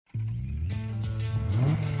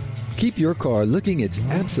Keep your car looking its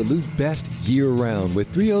absolute best year-round with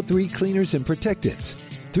 303 cleaners and protectants.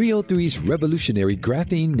 303's revolutionary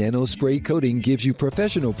graphene nano spray coating gives you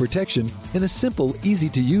professional protection in a simple,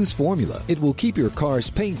 easy-to-use formula. It will keep your car's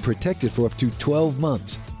paint protected for up to 12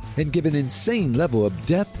 months and give an insane level of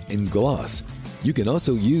depth and gloss. You can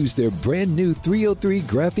also use their brand new 303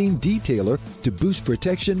 graphene detailer to boost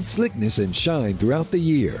protection, slickness, and shine throughout the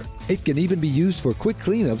year. It can even be used for quick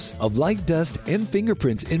cleanups of light dust and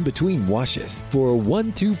fingerprints in between washes. For a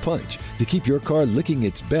 1-2 punch to keep your car looking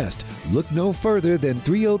its best, look no further than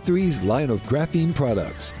 303's line of graphene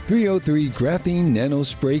products. 303 graphene nano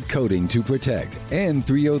spray coating to protect and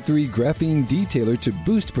 303 graphene detailer to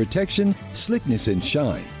boost protection, slickness, and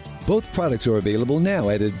shine. Both products are available now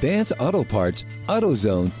at Advance Auto Parts,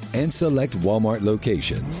 AutoZone, and select Walmart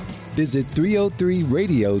locations. Visit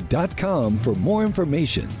 303radio.com for more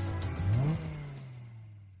information.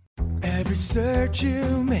 Every search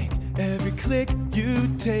you make, every click you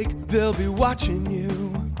take, they'll be watching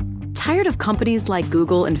you. Tired of companies like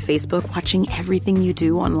Google and Facebook watching everything you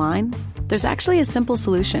do online? There's actually a simple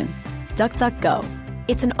solution. DuckDuckGo.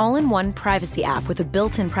 It's an all-in-one privacy app with a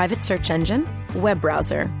built-in private search engine, web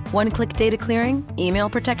browser, one-click data clearing, email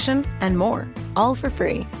protection, and more, all for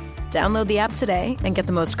free. Download the app today and get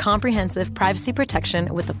the most comprehensive privacy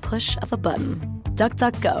protection with the push of a button.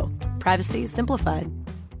 DuckDuckGo. Privacy simplified.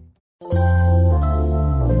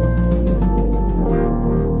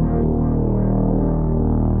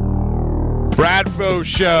 Bradfo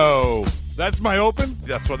Show. That's my open.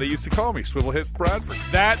 That's what they used to call me, Swivel Hits Bradford.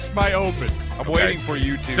 That's my open. I'm waiting for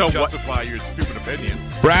you to justify your stupid opinion.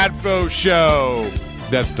 Bradfo Show.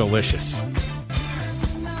 That's delicious.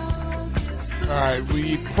 All right,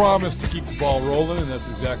 we promised to keep the ball rolling, and that's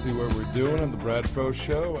exactly what we're doing on the Bradfo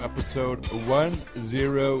Show, episode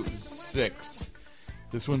 106.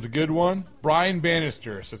 This one's a good one. Brian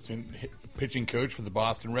Bannister, assistant pitching coach for the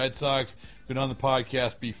Boston Red Sox, been on the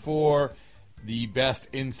podcast before. The best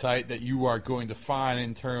insight that you are going to find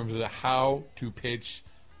in terms of how to pitch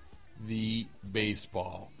the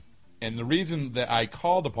baseball. And the reason that I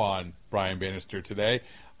called upon Brian Bannister today,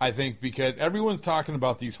 I think because everyone's talking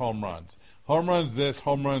about these home runs. Home runs this,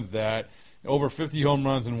 home runs that. Over 50 home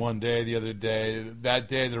runs in one day the other day. That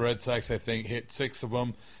day the Red Sox, I think, hit 6 of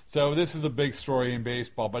them. So this is a big story in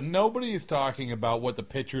baseball. But nobody is talking about what the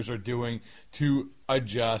pitchers are doing to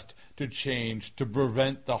adjust, to change, to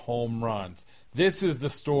prevent the home runs. This is the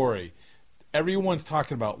story. Everyone's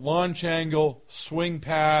talking about launch angle, swing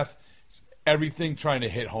path, everything trying to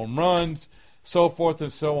hit home runs, so forth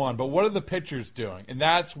and so on. But what are the pitchers doing? And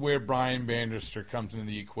that's where Brian Bannister comes into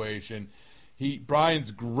the equation.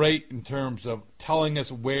 Brian's great in terms of telling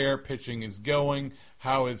us where pitching is going,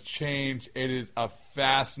 how it's changed. It is a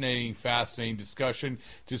fascinating discussion.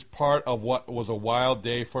 Just part of what was a wild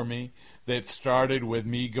day for me that started with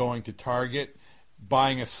me going to Target,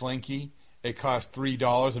 buying a Slinky. It cost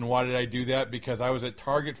 $3. And why did I do that? Because I was at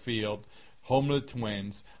Target Field, home of the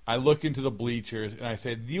Twins. I look into the bleachers, and I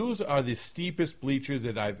said, these are the steepest bleachers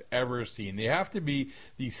that I've ever seen. They have to be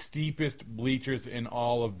the steepest bleachers in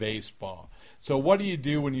all of baseball. So what do you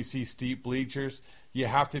do when you see steep bleachers? You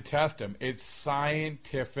have to test them. It's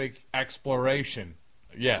scientific exploration.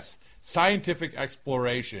 Yes, scientific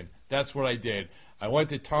exploration. That's what I did. I went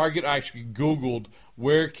to Target. I actually Googled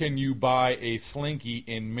where can you buy a Slinky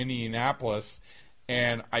in Minneapolis,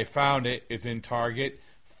 and I found it. It's in Target.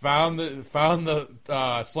 Found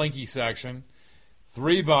the Slinky section,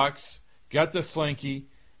 $3. Got the Slinky.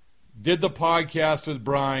 Did the podcast with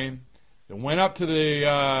Brian. Then went up to the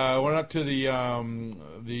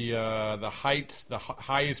heights, the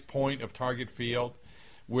highest point of Target Field,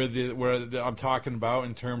 where I'm talking about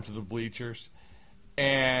in terms of the bleachers,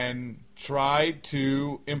 and tried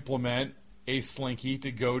to implement a Slinky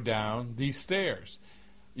to go down these stairs.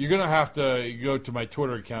 You're going to have to go to my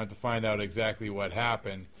Twitter account to find out exactly what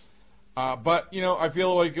happened. But, I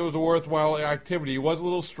feel like it was a worthwhile activity. It was a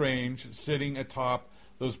little strange sitting atop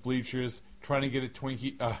those bleachers trying to get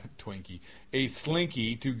a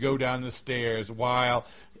Slinky to go down the stairs while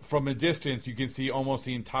from a distance you can see almost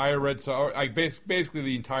the entire Red Sox, basically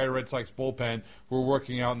the entire Red Sox bullpen who were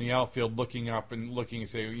working out in the outfield looking up and looking and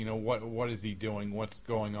say, what is he doing? What's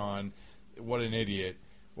going on? What an idiot.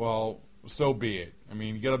 Well, so be it. I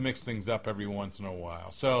mean, you got to mix things up every once in a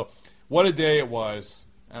while. So, what a day it was.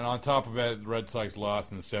 And on top of it, the Red Sox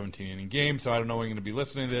lost in the 17-inning game, so I don't know when you're going to be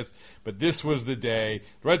listening to this, but this was the day.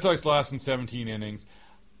 The Red Sox lost in 17 innings.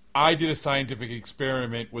 I did a scientific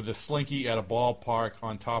experiment with a slinky at a ballpark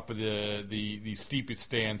on top of the steepest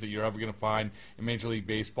stands that you're ever going to find in Major League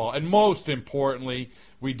Baseball. And most importantly,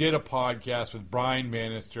 we did a podcast with Brian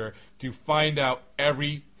Bannister to find out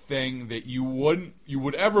everything that you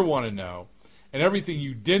would ever want to know, and everything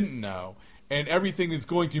you didn't know, and everything that's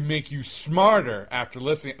going to make you smarter after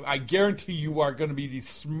listening. I guarantee you are going to be the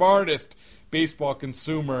smartest baseball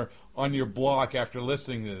consumer on your block after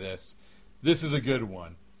listening to this. This is a good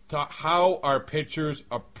one. How are pitchers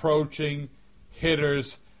approaching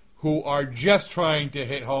hitters who are just trying to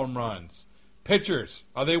hit home runs? Pitchers,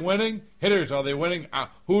 are they winning? Hitters, are they winning?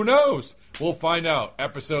 Who knows? We'll find out.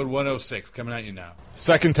 Episode 106 coming at you now.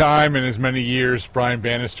 Second time in as many years Brian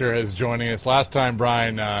Bannister is joining us. Last time,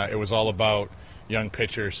 Brian, it was all about young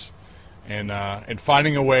pitchers and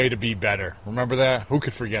finding a way to be better. Remember that? Who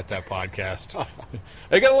could forget that podcast?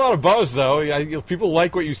 They got a lot of buzz, though. People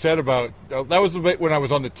like what you said about that was a bit when I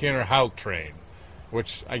was on the Tanner Houck train,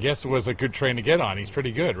 which I guess was a good train to get on. He's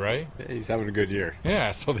pretty good, right? He's having a good year.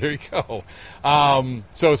 Yeah, so there you go.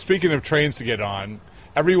 So speaking of trains to get on,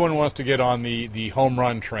 everyone wants to get on the home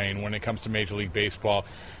run train when it comes to Major League Baseball.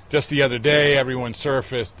 Just the other day, everyone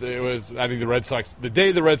surfaced. It was, I think, the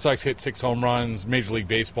day the Red Sox hit 6 home runs, Major League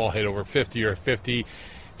Baseball hit over 50 or 50.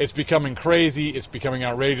 It's becoming crazy. It's becoming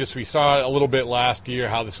outrageous. We saw it a little bit last year,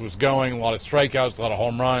 how this was going. A lot of strikeouts, a lot of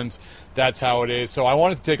home runs. That's how it is. So I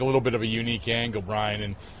wanted to take a little bit of a unique angle,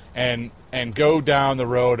 Brian, and go down the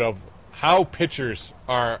road of how pitchers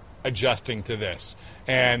are adjusting to this.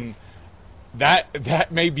 And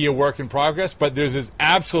that may be a work in progress, but there's this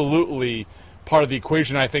absolutely part of the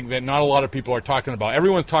equation, I think, that not a lot of people are talking about.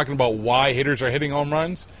 Everyone's talking about why hitters are hitting home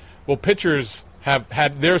runs. Well, pitchers have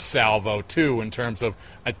had their salvo, too, in terms of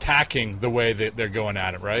attacking the way that they're going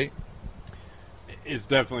at it, right? It's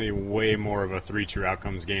definitely way more of a 3 true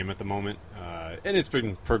outcomes game at the moment, and it's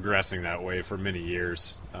been progressing that way for many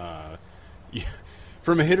years.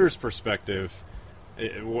 From a hitter's perspective,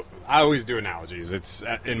 I always do analogies. It's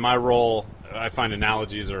in my role, I find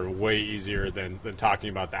analogies are way easier than talking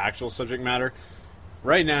about the actual subject matter.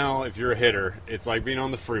 Right now, if you're a hitter, it's like being on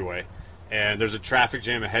the freeway, and there's a traffic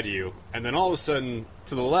jam ahead of you, and then all of a sudden,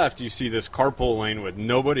 to the left, you see this carpool lane with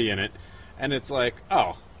nobody in it, and it's like,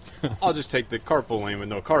 oh, I'll just take the carpool lane with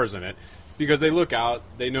no cars in it, because they look out,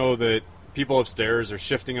 they know that people upstairs are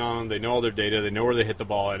shifting on them, they know all their data, they know where they hit the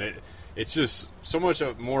ball, and it's just so much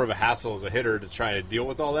more of a hassle as a hitter to try to deal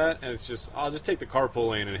with all that, and it's just, I'll just take the carpool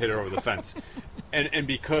lane and hit it over the fence. And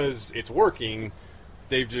because it's working,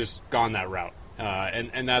 they've just gone that route.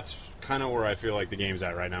 And that's kind of where I feel like the game's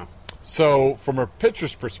at right now. So from a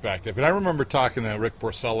pitcher's perspective, and I remember talking to Rick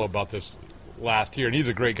Porcello about this last year, and he's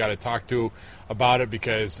a great guy to talk to about it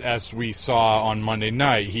because, as we saw on Monday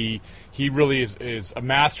night, he really is a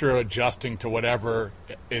master of adjusting to whatever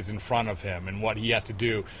is in front of him and what he has to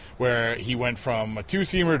do, where he went from a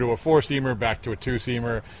 2-seamer to a 4-seamer back to a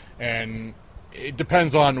 2-seamer, and it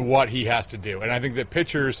depends on what he has to do. And I think that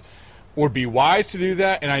pitchers would be wise to do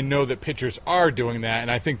that, and I know that pitchers are doing that,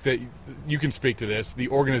 and I think that you can speak to this, the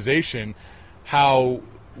organization, how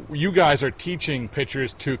you guys are teaching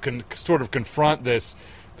pitchers to sort of confront this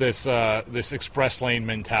express lane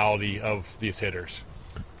mentality of these hitters.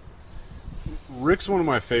 Rick's one of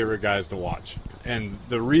my favorite guys to watch, and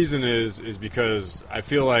the reason is because I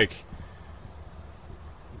feel like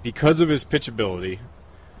because of his pitchability,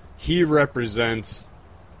 he represents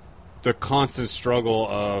the constant struggle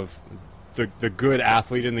of the good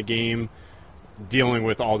athlete in the game dealing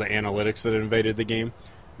with all the analytics that invaded the game.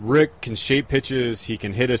 Rick can shape pitches, he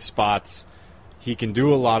can hit his spots, he can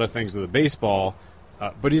do a lot of things with the baseball,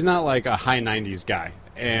 but he's not like a high 90s guy.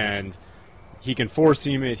 And he can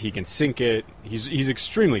four-seam it, he can sink it. He's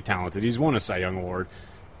extremely talented. He's won a Cy Young Award.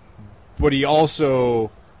 But he also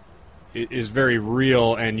is very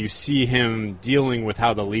real, and you see him dealing with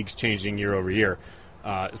how the league's changing year over year.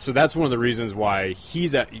 So that's one of the reasons why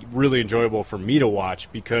he's really enjoyable for me to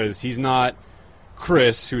watch, because he's not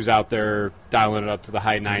Chris, who's out there dialing it up to the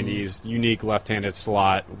high 90s, unique left-handed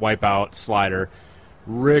slot, wipeout, slider.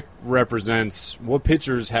 Rick represents what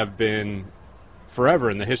pitchers have been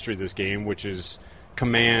forever in the history of this game, which is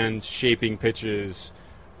command, shaping pitches,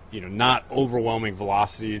 not overwhelming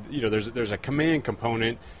velocity. There's a command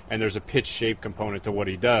component and there's a pitch shape component to what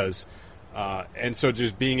he does. And so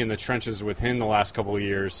just being in the trenches with him the last couple of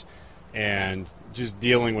years and just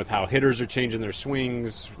dealing with how hitters are changing their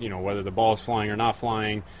swings, whether the ball is flying or not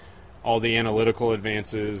flying, all the analytical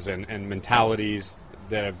advances and mentalities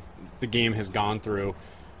that the game has gone through,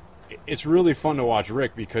 it's really fun to watch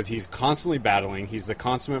Rick because he's constantly battling. He's the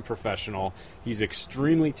consummate professional. He's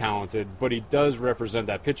extremely talented, but he does represent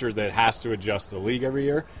that pitcher that has to adjust the league every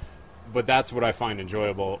year. But that's what I find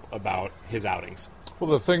enjoyable about his outings. Well,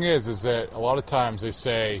 the thing is that a lot of times they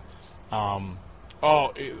say,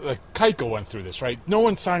 like Keuchel went through this, right? No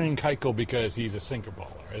one's signing Keuchel because he's a sinker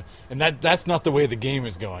baller. Right? And that's not the way the game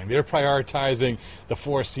is going. They're prioritizing the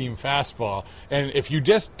four-seam fastball. And if you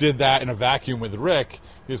just did that in a vacuum with Rick,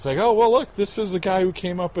 you're just like, oh, well, look, this is the guy who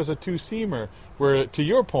came up as a two-seamer. Where, to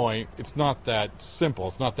your point, it's not that simple.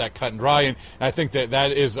 It's not that cut and dry. And I think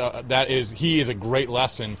he is a great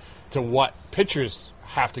lesson to what pitchers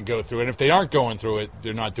have to go through. And if they aren't going through it,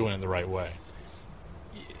 they're not doing it the right way.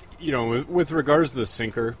 You know, with regards to the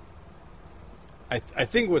sinker, I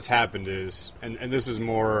think what's happened is, and this is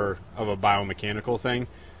more of a biomechanical thing,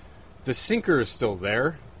 the sinker is still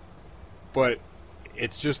there, but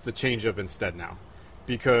it's just the changeup instead now.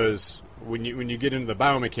 Because when you get into the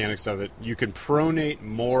biomechanics of it, you can pronate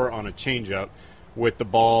more on a changeup with the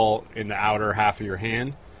ball in the outer half of your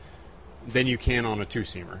hand than you can on a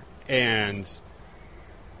two-seamer. And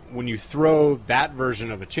when you throw that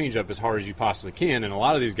version of a changeup as hard as you possibly can, and a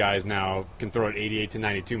lot of these guys now can throw it 88 to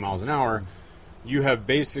 92 miles an hour, you have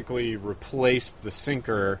basically replaced the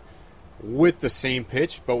sinker with the same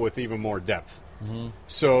pitch, but with even more depth. Mm-hmm.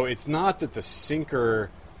 So it's not that the sinker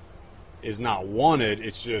is not wanted,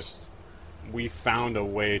 it's just we found a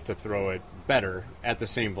way to throw it better at the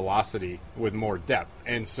same velocity with more depth.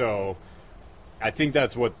 And so I think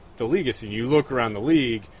that's what the league is seeing. You look around the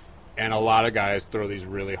league, and a lot of guys throw these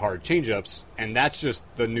really hard changeups, and that's just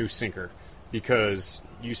the new sinker because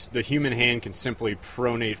the human hand can simply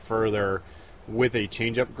pronate further with a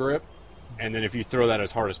changeup grip, and then if you throw that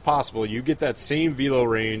as hard as possible, you get that same velo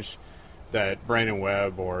range that Brandon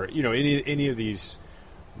Webb or any of these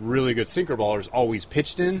really good sinker ballers always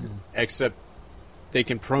pitched in, except they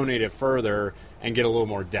can pronate it further and get a little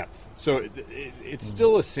more depth. So it's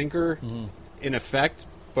still a sinker in effect,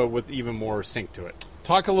 but with even more sink to it.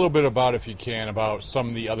 Talk a little bit about, if you can, about some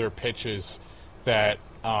of the other pitches that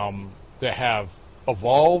that have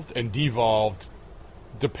evolved and devolved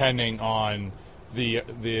depending on the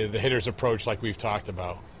hitter's approach, like we've talked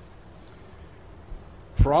about.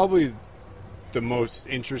 Probably the most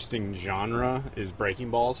interesting genre is breaking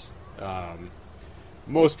balls.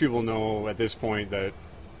 Most people know at this point that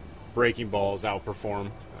breaking balls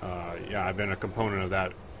outperform. I've been a proponent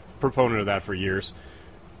of that for years.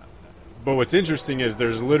 But what's interesting is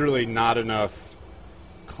there's literally not enough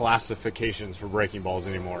classifications for breaking balls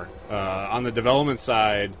anymore. On the development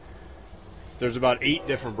side, there's about 8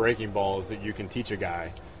 different breaking balls that you can teach a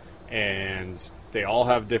guy, and they all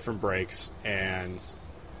have different breaks. And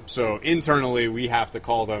so internally, we have to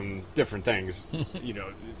call them different things.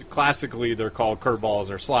 Classically, they're called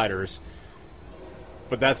curveballs or sliders,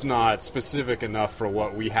 but that's not specific enough for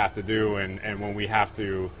what we have to do and when we have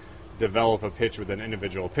to develop a pitch with an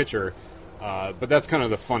individual pitcher. But that's kind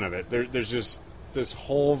of the fun of it. There's just this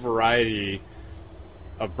whole variety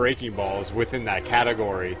of breaking balls within that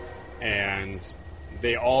category, and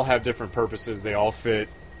they all have different purposes. They all fit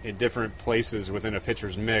in different places within a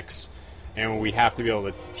pitcher's mix, and we have to be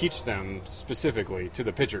able to teach them specifically to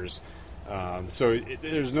the pitchers. So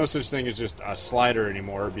there's no such thing as just a slider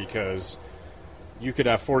anymore, because you could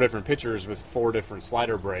have 4 different pitchers with 4 different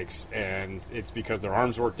slider breaks, and it's because their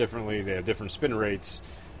arms work differently, they have different spin rates,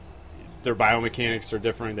 their biomechanics are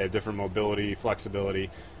different, they have different mobility,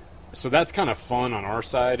 flexibility. So that's kind of fun on our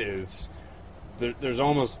side, is there's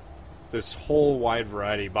almost this whole wide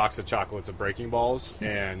variety, box of chocolates of breaking balls,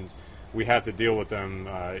 and we have to deal with them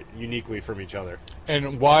uniquely from each other.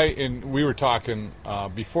 And we were talking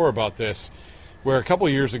before about this, where a couple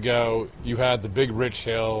of years ago you had the big Rich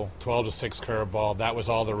Hill 12-6 curveball. That was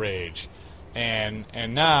all the rage. And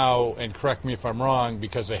now, and correct me if I'm wrong,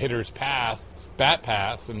 because the hitter's bat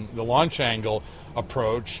path and the launch angle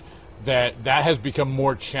approach, that has become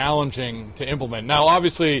more challenging to implement. Now,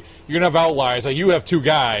 obviously, you're going to have outliers. Like, you have 2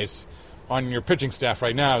 guys on your pitching staff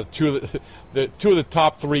right now, two of the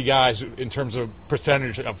top 3 guys in terms of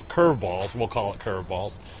percentage of curveballs, we'll call it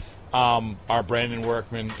curveballs, are Brandon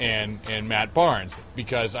Workman and Matt Barnes,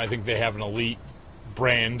 because I think they have an elite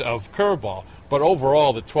brand of curveball. But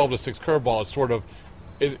overall, the 12-6 curveball is sort of,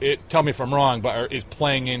 tell me if I'm wrong, but is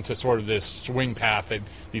playing into sort of this swing path that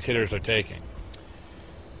these hitters are taking.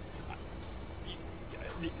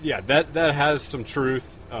 Yeah, that has some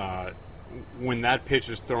truth. When that pitch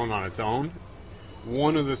is thrown on its own,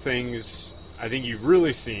 one of the things I think you've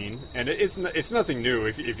really seen, and it's nothing new.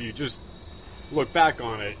 If you just look back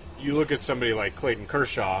on it, you look at somebody like Clayton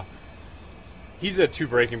Kershaw. He's had 2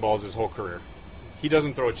 breaking balls his whole career. he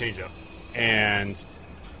doesn't throw a changeup. And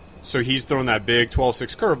so he's throwing that big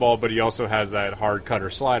 12-6 curveball, but he also has that hard cutter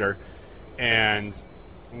slider. And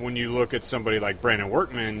when you look at somebody like Brandon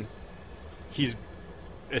Workman, he's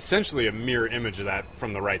essentially a mirror image of that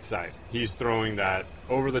from the right side. He's throwing that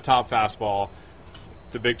over-the-top fastball,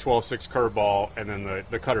 the big 12-6 curveball, and then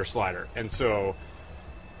the cutter slider. And so,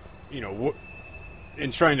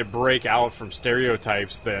 in trying to break out from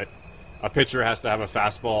stereotypes that a pitcher has to have a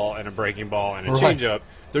fastball and a breaking ball and a changeup,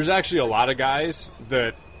 there's actually a lot of guys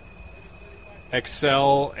that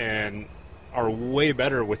excel and are way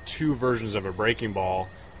better with two versions of a breaking ball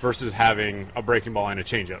versus having a breaking ball and a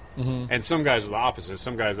changeup. Mm-hmm. And some guys are the opposite.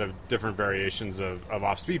 Some guys have different variations of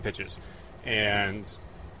off-speed pitches. And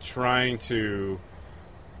trying to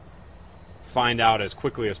find out as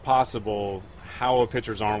quickly as possible how a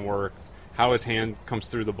pitcher's arm works, how his hand comes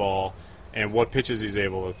through the ball, and what pitches he's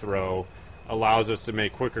able to throw allows us to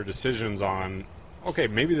make quicker decisions on, okay,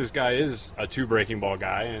 maybe this guy is a two breaking ball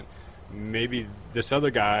guy, and maybe this other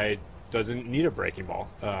guy doesn't need a breaking ball.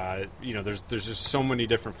 There's just so many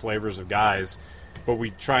different flavors of guys, but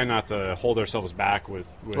we try not to hold ourselves back with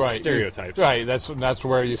stereotypes. Right. That's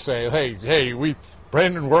where you say, hey,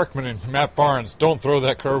 Brandon Workman and Matt Barnes don't throw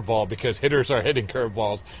that curveball because hitters are hitting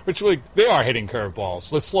curveballs, which they are hitting curveballs,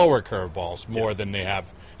 the slower curveballs more than they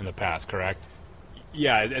have in the past. Correct?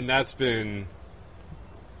 Yeah, and that's been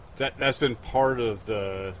part of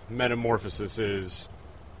the metamorphosis. Is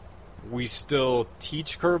we still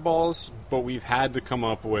teach curveballs, but we've had to come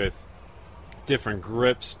up with different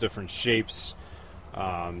grips, different shapes,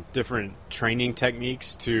 different training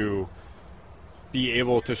techniques to be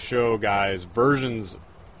able to show guys versions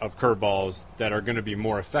of curveballs that are going to be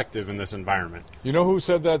more effective in this environment. You know who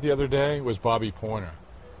said that the other day? Was Bobby Pointer.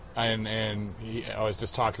 And I was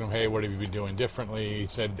just talking to him, hey, what have you been doing differently? He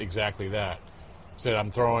said exactly that. He said,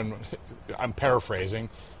 I'm paraphrasing,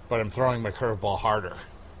 but I'm throwing my curveball harder.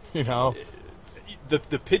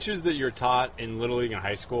 The pitches that you're taught in Little League and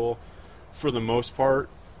high school, for the most part,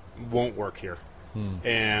 won't work here.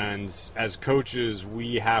 And as coaches,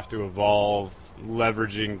 we have to evolve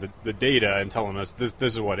leveraging the data and telling us this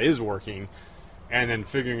is what is working, and then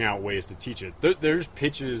figuring out ways to teach it. There's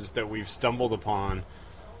pitches that we've stumbled upon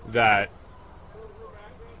that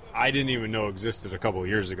I didn't even know existed a couple of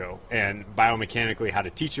years ago, and biomechanically how to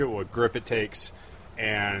teach it, what grip it takes,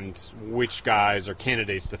 and which guys are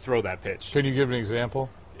candidates to throw that pitch. Can you give an example?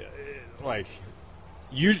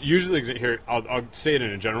 Usually here, I'll say it in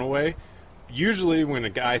a general way. Usually when a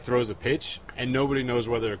guy throws a pitch and nobody knows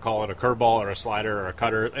whether to call it a curveball or a slider or a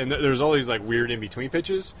cutter, and there's all these weird in-between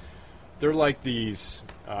pitches, they're like these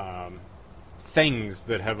things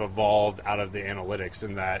that have evolved out of the analytics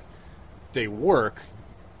in that they work,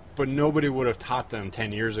 but nobody would have taught them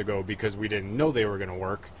 10 years ago because we didn't know they were going to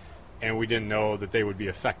work and we didn't know that they would be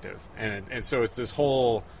effective. And so it's this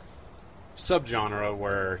whole subgenre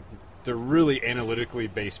where they're really analytically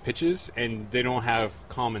based pitches and they don't have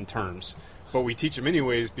common terms. But we teach them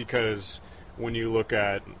anyways because when you look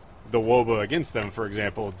at the WOBA against them, for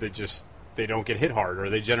example, they don't get hit hard or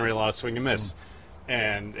they generate a lot of swing and miss.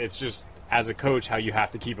 And it's just, as a coach, how you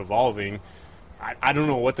have to keep evolving. I don't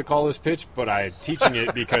know what to call this pitch, but I'm teaching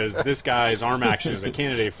it because this guy's arm action is a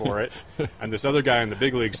candidate for it, and this other guy in the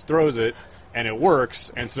big leagues throws it, and it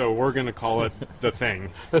works, and so we're going to call it the thing.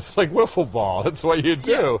 It's like wiffle ball. That's what you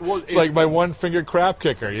do. Yeah, well, it's like my one-finger crap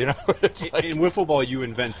kicker, It's in wiffle ball, you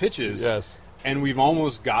invent pitches. Yes. And we've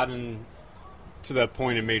almost gotten to that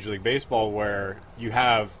point in Major League Baseball where you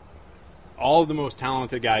have all of the most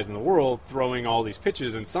talented guys in the world throwing all these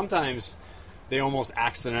pitches, and sometimes they almost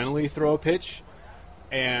accidentally throw a pitch,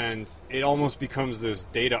 and it almost becomes this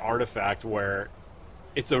data artifact where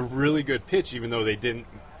it's a really good pitch even though they didn't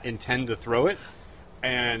intend to throw it,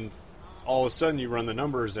 and all of a sudden you run the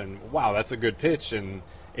numbers and wow, that's a good pitch, and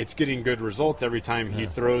it's getting good results every time he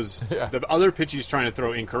throws the other pitch he's trying to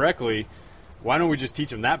throw incorrectly. Why don't we just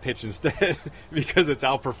teach him that pitch instead? Because it's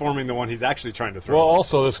outperforming the one he's actually trying to throw. Well,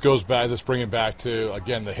 also let's bring it back to,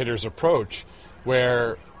 again, the hitter's approach,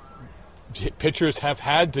 where pitchers have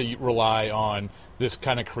had to rely on this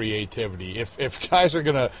kind of creativity. If guys are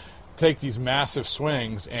going to take these massive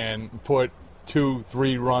swings and put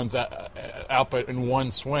 2-3 runs out in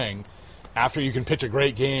one swing, after you can pitch a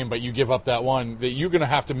great game, but you give up that one, that you're going to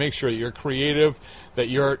have to make sure that you're creative, that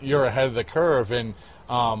you're ahead of the curve,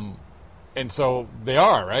 and so they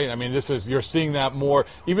are, right? I mean, you're seeing that more.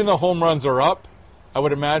 Even though home runs are up, I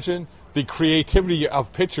would imagine the creativity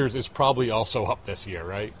of pitchers is probably also up this year,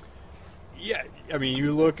 right? Yeah, I mean,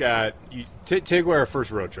 you look at take away our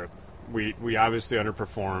first road trip. We obviously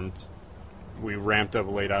underperformed. We ramped up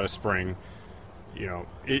late out of spring.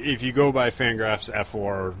 if you go by Fangraphs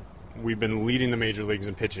F4, we've been leading the major leagues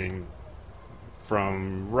in pitching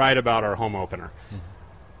from right about our home opener. Mm-hmm.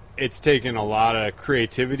 It's taken a lot of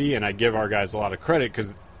creativity, and I give our guys a lot of credit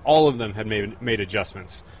because all of them had made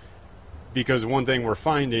adjustments. Because one thing we're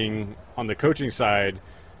finding on the coaching side,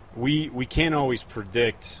 we can't always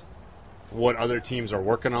predict what other teams are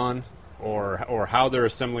working on or how they're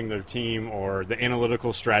assembling their team or the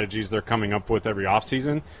analytical strategies they're coming up with every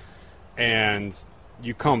offseason. And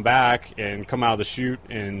you come back and come out of the chute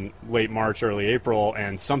in late March, early April,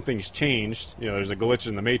 and something's changed. There's a glitch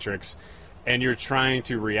in the matrix, and you're trying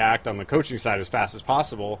to react on the coaching side as fast as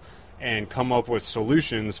possible and come up with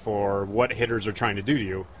solutions for what hitters are trying to do to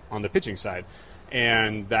you on the pitching side.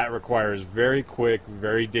 And that requires very quick,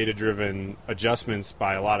 very data-driven adjustments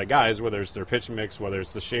by a lot of guys, whether it's their pitch mix, whether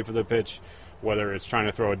it's the shape of the pitch, whether it's trying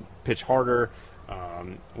to throw a pitch harder,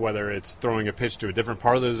 whether it's throwing a pitch to a different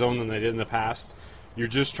part of the zone than they did in the past. You're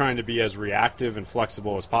just trying to be as reactive and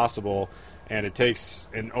flexible as possible, and it takes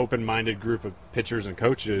an open-minded group of pitchers and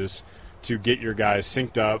coaches to get your guys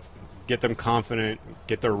synced up, get them confident,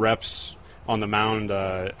 get their reps on the mound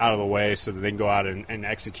out of the way so that they can go out and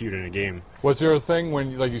execute in a game. Was there a thing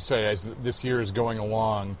when, like you say, as this year is going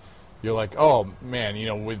along, you're like, oh, man,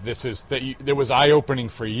 there was eye-opening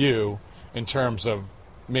for you in terms of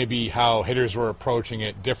maybe how hitters were approaching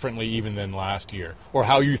it differently even than last year, or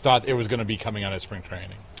how you thought it was going to be coming out of spring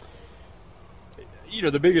training?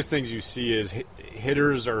 The biggest things you see is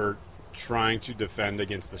hitters are trying to defend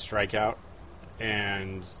against the strikeout,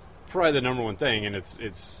 and probably the number one thing, and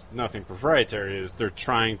it's nothing proprietary, is they're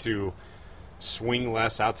trying to swing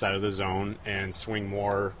less outside of the zone and swing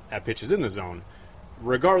more at pitches in the zone,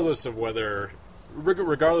 regardless of what the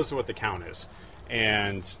count is.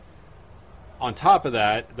 And on top of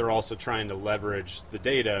that, they're also trying to leverage the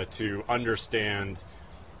data to understand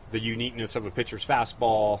the uniqueness of a pitcher's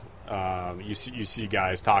fastball. You see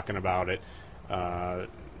guys talking about it, how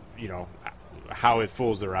it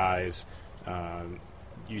fools their eyes.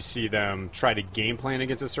 You see them try to game plan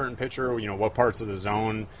against a certain pitcher. What parts of the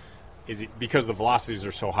zone is he, because the velocities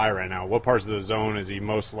are so high right now, what parts of the zone is he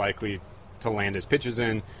most likely to land his pitches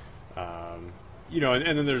in? And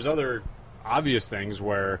then there's other obvious things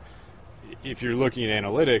where if you're looking at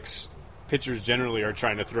analytics, pitchers generally are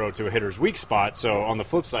trying to throw to a hitter's weak spot. So on the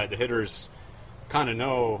flip side, the hitters kind of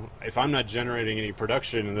know, if I'm not generating any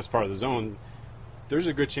production in this part of the zone, there's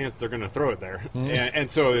a good chance they're going to throw it there. Mm-hmm. And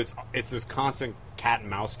so it's this constant cat and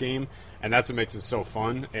mouse game, and that's what makes it so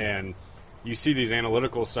fun. And you see these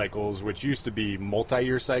analytical cycles, which used to be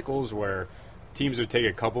multi-year cycles where teams would take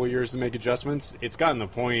a couple of years to make adjustments. It's gotten to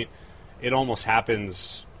the point it almost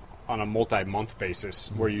happens on a multi-month basis,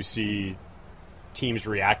 mm-hmm. where you see teams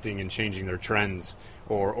reacting and changing their trends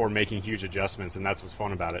or making huge adjustments, and that's what's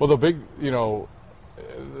fun about it. Well, the big,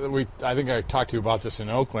 I think I talked to you about this in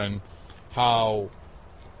Oakland, how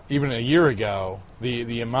even a year ago,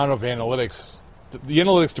 the amount of analytics, the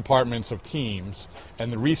analytics departments of teams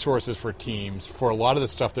and the resources for teams for a lot of the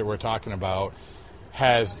stuff that we're talking about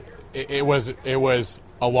it was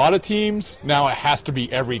a lot of teams. Now it has to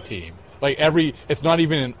be every team. It's not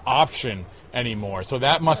even an option anymore. So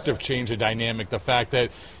that must have changed the dynamic. The fact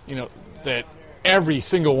that, that every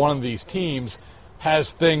single one of these teams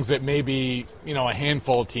has things that maybe, a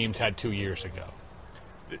handful of teams had 2 years ago.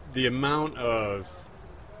 The amount of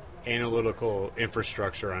analytical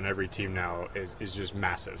infrastructure on every team now is just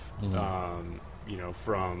massive. Mm-hmm.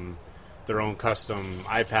 From their own custom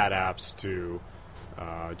iPad apps to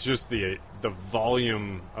just the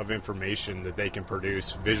volume of information that they can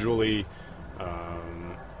produce visually,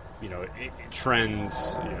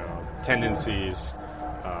 trends, tendencies,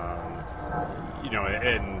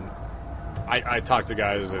 and I talk to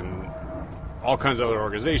guys in all kinds of other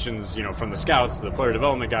organizations, from the scouts to the player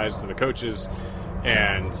development guys to the coaches,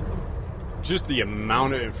 and just the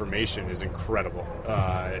amount of information is incredible.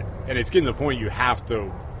 And it's getting to the point you have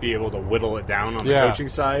to be able to whittle it down on the coaching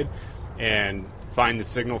side and find the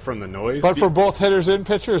signal from the noise. But for both hitters and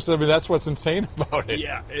pitchers, that's what's insane about it.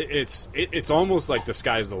 Yeah, it's almost like the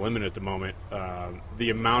sky's the limit at the moment.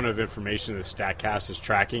 The amount of information that StatCast is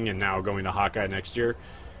tracking and now going to Hawkeye next year,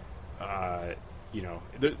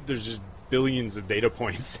 there's just billions of data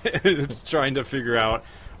points. It's trying to figure out,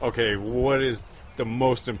 okay, what is the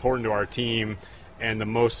most important to our team and the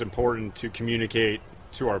most important to communicate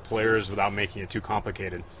to our players without making it too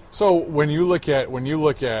complicated. So when you look at,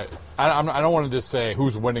 I don't want to just say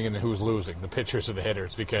who's winning and who's losing, the pitchers or the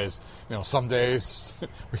hitters, because some days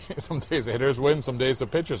the hitters win, some days the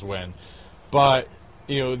pitchers win. But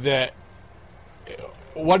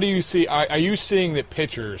what do you see? Are you seeing that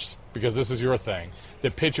pitchers, because this is your thing,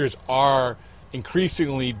 that pitchers are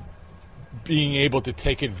increasingly being able to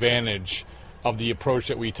take advantage of the approach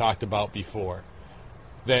that we talked about before,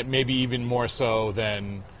 that maybe even more so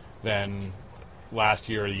than last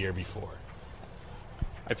year or the year before?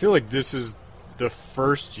 I feel like this is the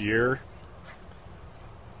first year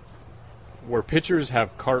where pitchers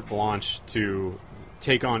have carte blanche to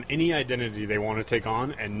take on any identity they want to take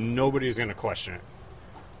on, and nobody's going to question it.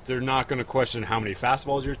 They're not going to question how many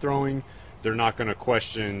fastballs you're throwing. They're not going to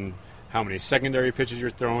question how many secondary pitches you're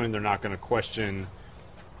throwing. They're not going to question,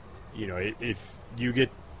 if you get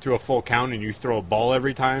to a full count and you throw a ball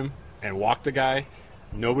every time and walk the guy,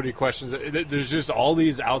 nobody questions it. There's just all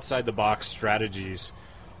these outside-the-box strategies,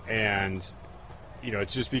 and,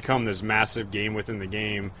 it's just become this massive game within the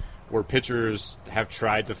game where pitchers have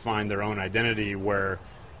tried to find their own identity where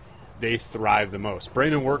they thrive the most.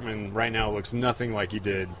 Brandon Workman right now looks nothing like he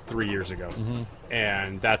did 3 years ago,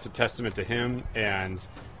 and that's a testament to him, and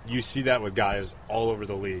you see that with guys all over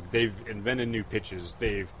the league. They've invented new pitches.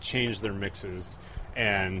 They've changed their mixes,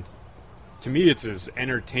 and to me it's as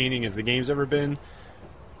entertaining as the game's ever been,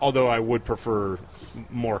 although I would prefer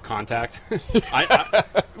more contact.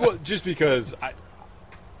 Well, just because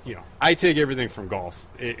I take everything from golf.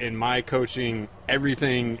 In my coaching,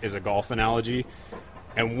 everything is a golf analogy.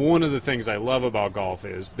 And one of the things I love about golf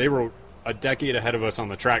is they were a decade ahead of us on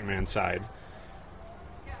the TrackMan side.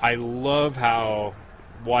 I love how,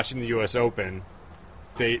 watching the U.S. Open,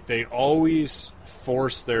 they always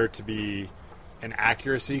force there to be an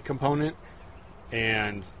accuracy component,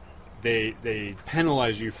 and they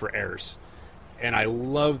penalize you for errors. And I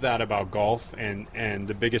love that about golf and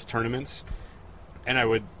the biggest tournaments. And I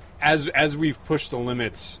would, as we've pushed the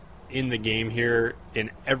limits in the game here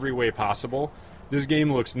in every way possible, this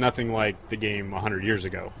game looks nothing like the game 100 years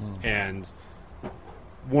ago. And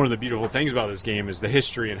one of the beautiful things about this game is the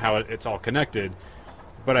history and how it's all connected.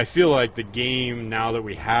 But I feel like the game, now that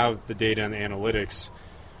we have the data and the analytics,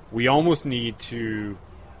 we almost need to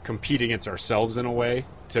compete against ourselves in a way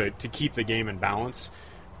to keep the game in balance,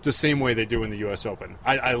 the same way they do in the U.S. Open.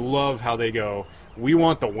 I love how they go, we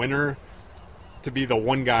want the winner to be the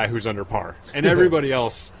one guy who's under par. And everybody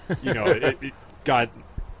else, it got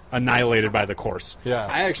annihilated by the course. Yeah.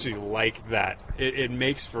 I actually like that. It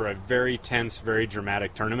makes for a very tense, very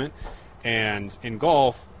dramatic tournament. And in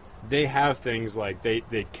golf, they have things like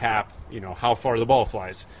they cap, how far the ball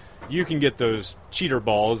flies. You can get those cheater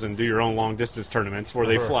balls and do your own long-distance tournaments where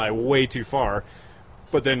they fly way too far.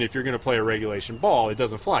 But then if you're going to play a regulation ball, it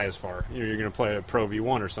doesn't fly as far. You're going to play a Pro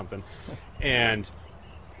V1 or something. And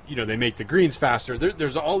they make the greens faster.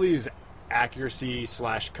 There's all these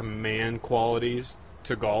accuracy/command qualities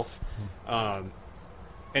to golf. And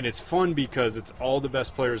it's fun because it's all the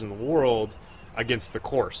best players in the world against the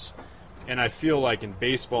course. And I feel like in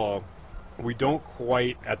baseball, we don't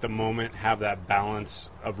quite at the moment have that balance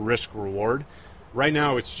of risk-reward. Right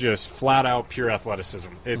now, it's just flat-out pure athleticism.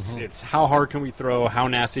 It's how hard can we throw, how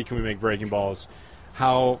nasty can we make breaking balls,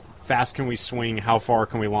 how fast can we swing, how far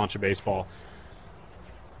can we launch a baseball.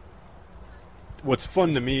 What's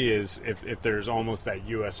fun to me is if there's almost that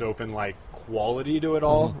U.S. Open-like quality to it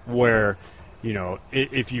all, where,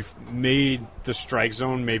 if you've made the strike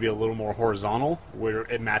zone maybe a little more horizontal, where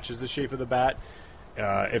it matches the shape of the bat,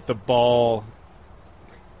 if the ball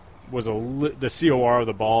was the COR of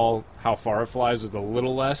the ball, how far it flies, was a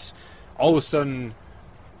little less, all of a sudden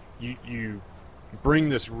you bring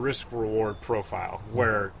this risk-reward profile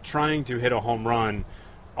where trying to hit a home run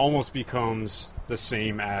almost becomes the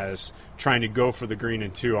same as trying to go for the green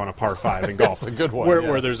and 2 on a par 5 in golf. That's a good one.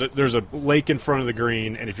 Where there's a lake in front of the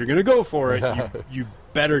green, and if you're going to go for it, you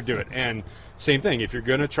better do it. And same thing, if you're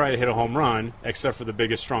going to try to hit a home run, except for the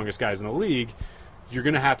biggest, strongest guys in the league, you're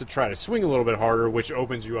going to have to try to swing a little bit harder, which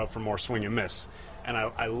opens you up for more swing and miss. And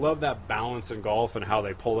I love that balance in golf and how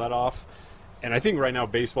they pull that off. And I think right now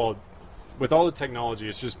baseball, with all the technology,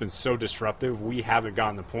 it's just been so disruptive. We haven't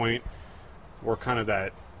gotten the point where kind of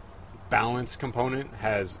that balance component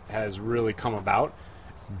has really come about.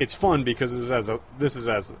 It's fun because this is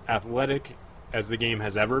as athletic as the game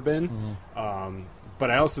has ever been. But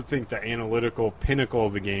I also think the analytical pinnacle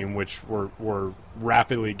of the game, which we're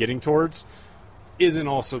rapidly getting towards, isn't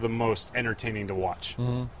also the most entertaining to watch.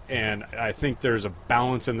 And I think there's a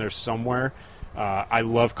balance in there somewhere. I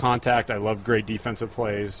love contact. I love great defensive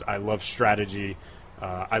plays. I love strategy.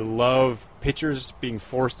 I love pitchers being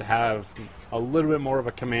forced to have a little bit more of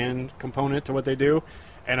a command component to what they do.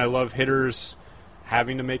 And I love hitters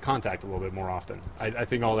having to make contact a little bit more often. I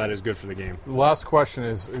think all that is good for the game. The last question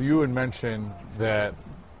is, you had mentioned that,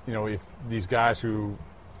 if these guys who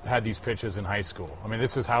had these pitches in high school. I mean,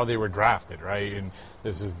 this is how they were drafted, right? And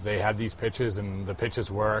they had these pitches, and the pitches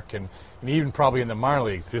work, and even probably in the minor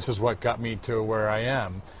leagues, this is what got me to where I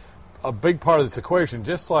am. A big part of this equation,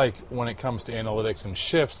 just like when it comes to analytics and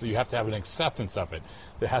shifts, you have to have an acceptance of it.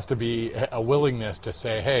 There has to be a willingness to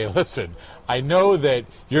say, hey, listen, I know that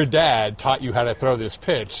your dad taught you how to throw this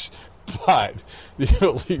pitch, but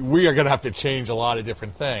we are going to have to change a lot of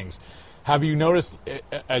different things. Have you noticed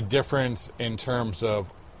a difference in terms of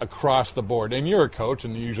across the board? And you're a coach,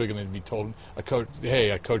 and you're usually going to be told, a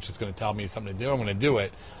coach is going to tell me something to do, I'm going to do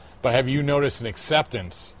it. But have you noticed an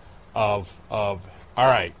acceptance of all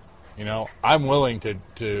right, I'm willing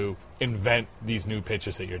to invent these new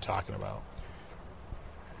pitches that you're talking about?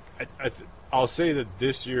 I'll say that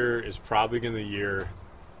this year is probably going to be the year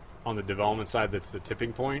on the development side that's the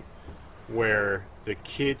tipping point, where the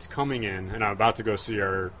kids coming in, and I'm about to go see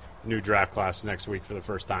our new draft class next week for the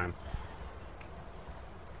first time,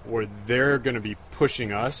 where they're going to be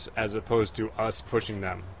pushing us as opposed to us pushing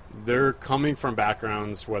them. They're coming from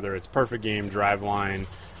backgrounds, whether it's Perfect Game, Driveline,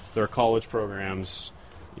 their college programs,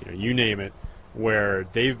 you name it, where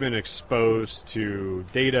they've been exposed to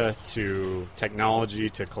data, to technology,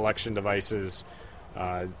 to collection devices.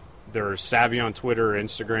 They're savvy on Twitter,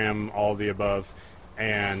 Instagram, all of the above,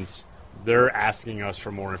 and they're asking us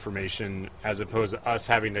for more information as opposed to us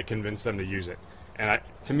having to convince them to use it. And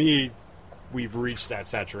to me, we've reached that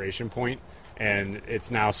saturation point, and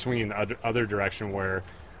it's now swinging the other direction where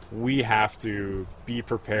we have to be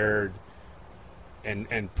prepared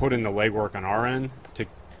and put in the legwork on our end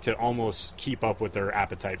to almost keep up with their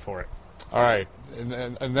appetite for it. All right.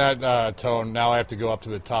 And that tone, now I have to go up to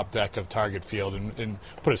the top deck of Target Field and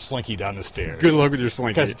put a slinky down the stairs. Good luck with your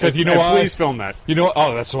slinky. Because you know why? Please film that.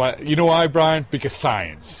 Oh, that's why. You know why, Brian? Because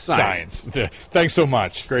science. Thanks so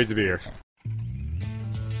much. Great to be here.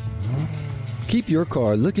 Keep your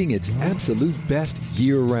car looking its absolute best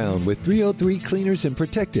year-round with 303 Cleaners and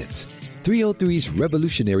Protectants. 303's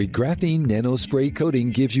revolutionary graphene nano spray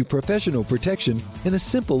coating gives you professional protection in a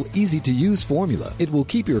simple, easy-to-use formula. It will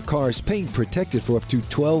keep your car's paint protected for up to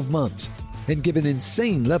 12 months and give an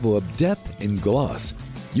insane level of depth and gloss.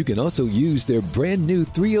 You can also use their brand new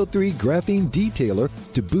 303 graphene detailer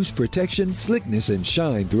to boost protection, slickness, and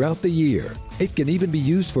shine throughout the year. It can even be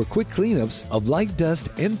used for quick cleanups of light dust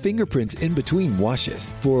and fingerprints in between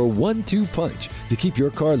washes. For a 1-2 punch to keep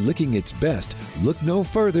your car looking its best, look no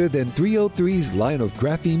further than 303's line of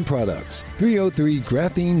graphene products. 303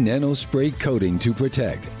 graphene nano spray coating to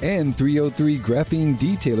protect and 303 graphene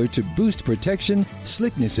detailer to boost protection,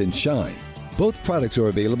 slickness, and shine. Both products are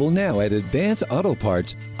available now at Advance Auto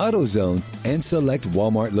Parts, AutoZone, and select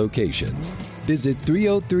Walmart locations. Visit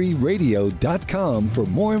 303radio.com for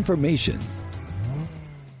more information.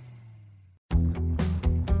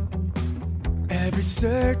 Every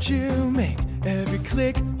search you make, every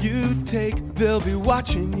click you take, they'll be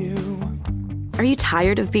watching you. Are you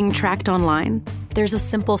tired of being tracked online? There's a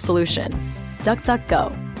simple solution.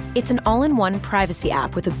 DuckDuckGo. It's an all-in-one privacy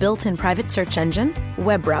app with a built-in private search engine,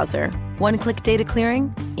 web browser, one-click data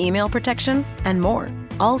clearing, email protection, and more,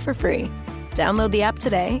 all for free. Download the app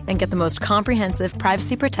today and get the most comprehensive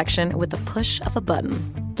privacy protection with the push of a button.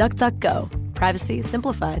 DuckDuckGo. Privacy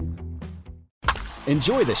simplified.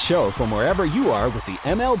 Enjoy the show from wherever you are with the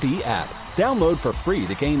MLB app. Download for free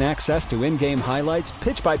to gain access to in-game highlights,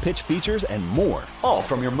 pitch-by-pitch features, and more, all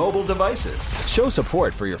from your mobile devices. Show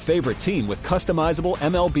support for your favorite team with customizable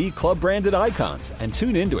MLB Club-branded icons, and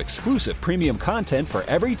tune in to exclusive premium content for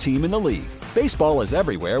every team in the league. Baseball is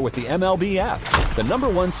everywhere with the MLB app. The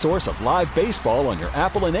 #1 source of live baseball on your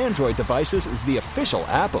Apple and Android devices is the official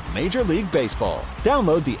app of Major League Baseball.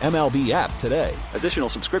 Download the MLB app today. Additional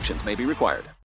subscriptions may be required.